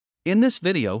In this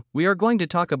video, we are going to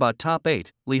talk about top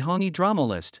 8 Hongyi drama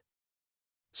list.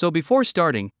 So before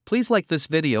starting, please like this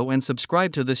video and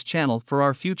subscribe to this channel for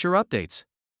our future updates.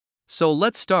 So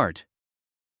let's start.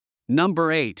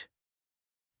 Number 8.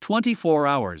 24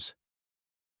 Hours.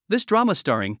 This drama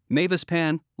starring Mavis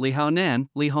Pan, Lee Hao-nan,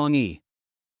 Hongyi.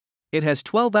 It has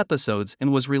 12 episodes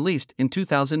and was released in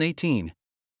 2018.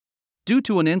 Due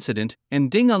to an incident,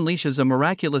 Ding unleashes a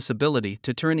miraculous ability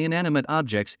to turn inanimate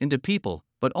objects into people,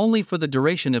 but only for the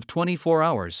duration of 24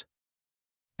 hours.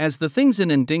 As the things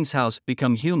in Ding's house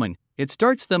become human, it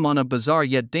starts them on a bizarre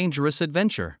yet dangerous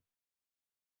adventure.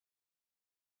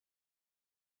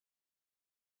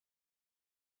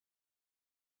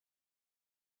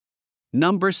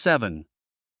 Number 7.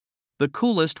 The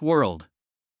Coolest World.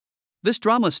 This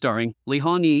drama starring Lee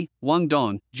Hongyi, Wang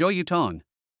Dong, Zhou Yutong.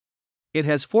 It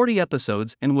has 40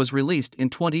 episodes and was released in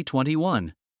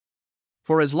 2021.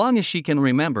 For as long as she can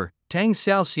remember, Tang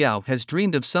Xiao has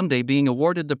dreamed of someday being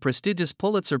awarded the prestigious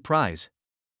Pulitzer Prize.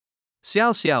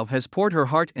 Xiao has poured her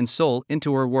heart and soul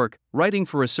into her work, writing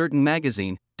for a certain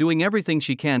magazine, doing everything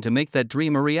she can to make that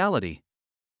dream a reality.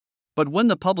 But when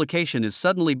the publication is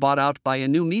suddenly bought out by a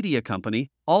new media company,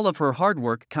 all of her hard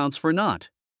work counts for naught.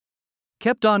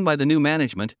 Kept on by the new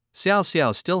management,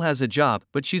 Xiao still has a job,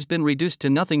 but she's been reduced to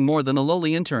nothing more than a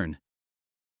lowly intern.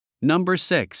 Number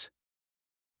 6.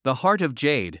 The Heart of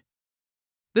Jade.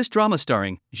 This drama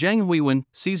starring Zhang Huiwen,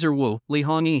 Caesar Wu, Lee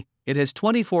Hongyi. It has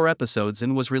 24 episodes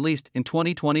and was released in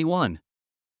 2021.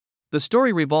 The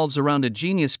story revolves around a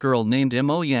genius girl named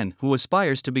Mo Yan who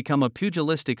aspires to become a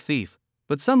pugilistic thief,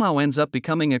 but somehow ends up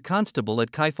becoming a constable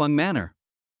at Kaifeng Manor.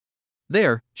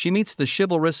 There, she meets the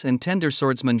chivalrous and tender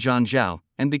swordsman Zhang Zhao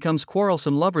and becomes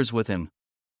quarrelsome lovers with him.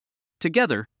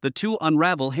 Together, the two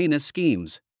unravel heinous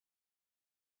schemes.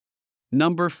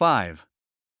 Number 5.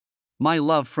 My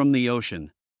Love from the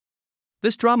Ocean.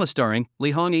 This drama starring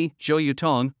Lee Hongyi, Zhou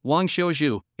Yutong, Wang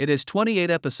Xiuzhu. It has 28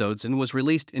 episodes and was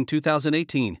released in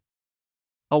 2018.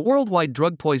 A worldwide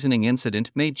drug poisoning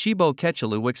incident made Chibo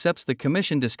Ketchelu accepts the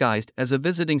commission disguised as a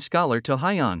visiting scholar to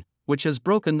Haiyan, which has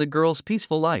broken the girl's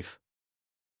peaceful life.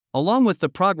 Along with the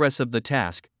progress of the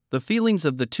task, the feelings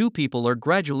of the two people are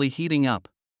gradually heating up.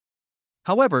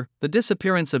 However, the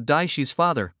disappearance of Dai Shi's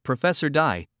father, Professor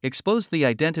Dai, exposed the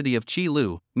identity of Qi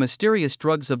Lu. Mysterious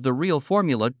drugs of the real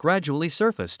formula gradually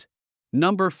surfaced.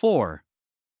 Number 4.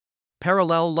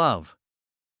 Parallel Love.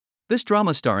 This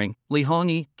drama starring Lee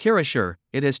Hongyi, Kirishir.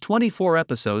 It has 24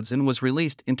 episodes and was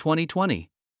released in 2020.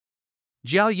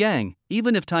 Jiao Yang,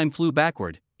 even if time flew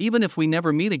backward, even if we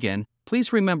never meet again,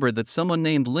 please remember that someone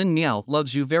named Lin Miao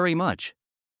loves you very much.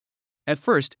 At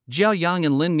first, Jiao Yang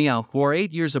and Lin Miao, who are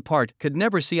 8 years apart, could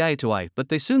never see eye to eye, but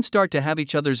they soon start to have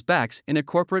each other's backs in a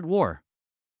corporate war.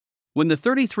 When the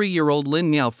 33-year-old Lin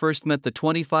Miao first met the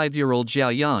 25-year-old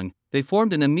Jiao Yang, they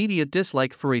formed an immediate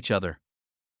dislike for each other.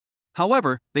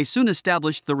 However, they soon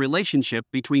established the relationship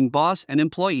between boss and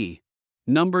employee.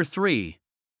 Number 3.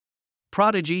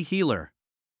 Prodigy Healer.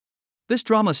 This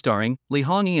drama starring Lee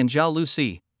Hongyi and Zhao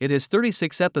Lusi. It has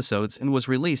 36 episodes and was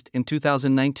released in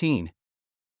 2019.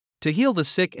 To heal the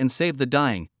sick and save the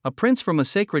dying, a prince from a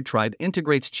sacred tribe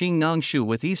integrates Qing Nang Shu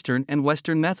with Eastern and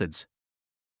Western methods.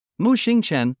 Mu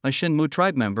Xingchen, a Shen Mu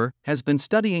tribe member, has been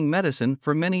studying medicine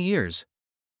for many years.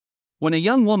 When a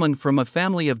young woman from a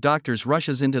family of doctors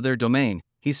rushes into their domain,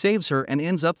 he saves her and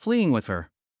ends up fleeing with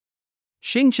her.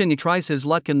 Xingchen tries his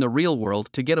luck in the real world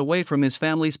to get away from his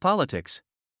family's politics.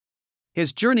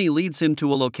 His journey leads him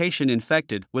to a location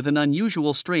infected with an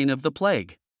unusual strain of the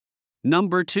plague.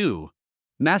 Number 2.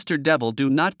 Master Devil Do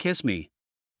Not Kiss Me.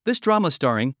 This drama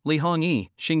starring Lee Hongyi,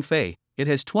 Xing Fei. It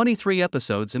has 23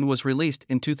 episodes and was released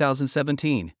in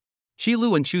 2017. Qi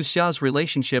Lu and Xu Xia's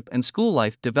relationship and school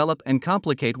life develop and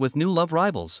complicate with new love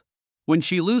rivals. When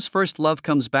Qi Lu's first love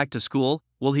comes back to school,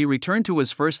 will he return to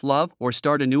his first love or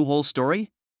start a new whole story?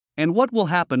 And what will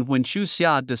happen when Xu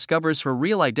Xia discovers her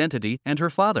real identity and her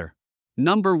father?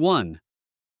 Number 1.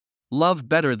 Love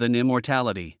Better Than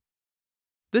Immortality.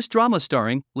 This drama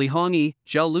starring Lee Hongyi,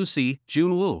 Zhao Lusi,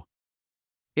 Jun Wu.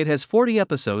 It has 40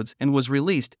 episodes and was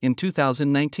released in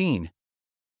 2019.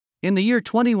 In the year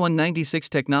 2196,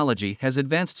 technology has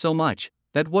advanced so much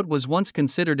that what was once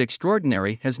considered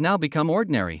extraordinary has now become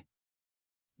ordinary.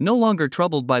 No longer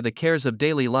troubled by the cares of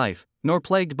daily life, nor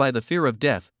plagued by the fear of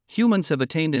death, humans have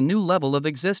attained a new level of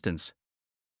existence.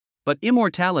 But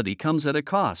immortality comes at a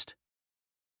cost.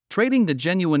 Trading the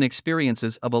genuine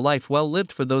experiences of a life well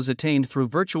lived for those attained through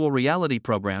virtual reality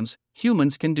programs,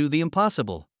 humans can do the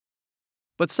impossible.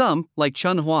 But some, like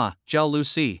Chunhua, Zhao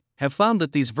Lusi, have found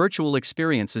that these virtual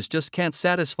experiences just can't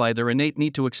satisfy their innate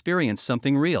need to experience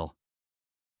something real.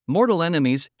 Mortal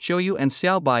enemies, Xiaoyu and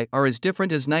Xiaobai, are as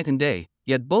different as night and day,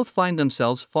 yet both find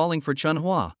themselves falling for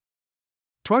Chunhua.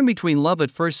 Torn between love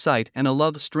at first sight and a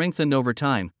love strengthened over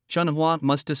time, Chunhua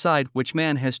must decide which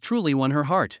man has truly won her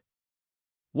heart.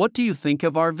 What do you think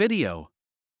of our video?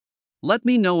 Let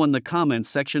me know in the comments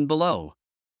section below.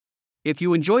 If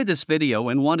you enjoy this video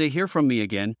and want to hear from me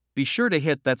again, be sure to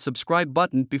hit that subscribe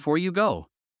button before you go.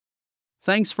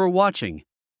 Thanks for watching.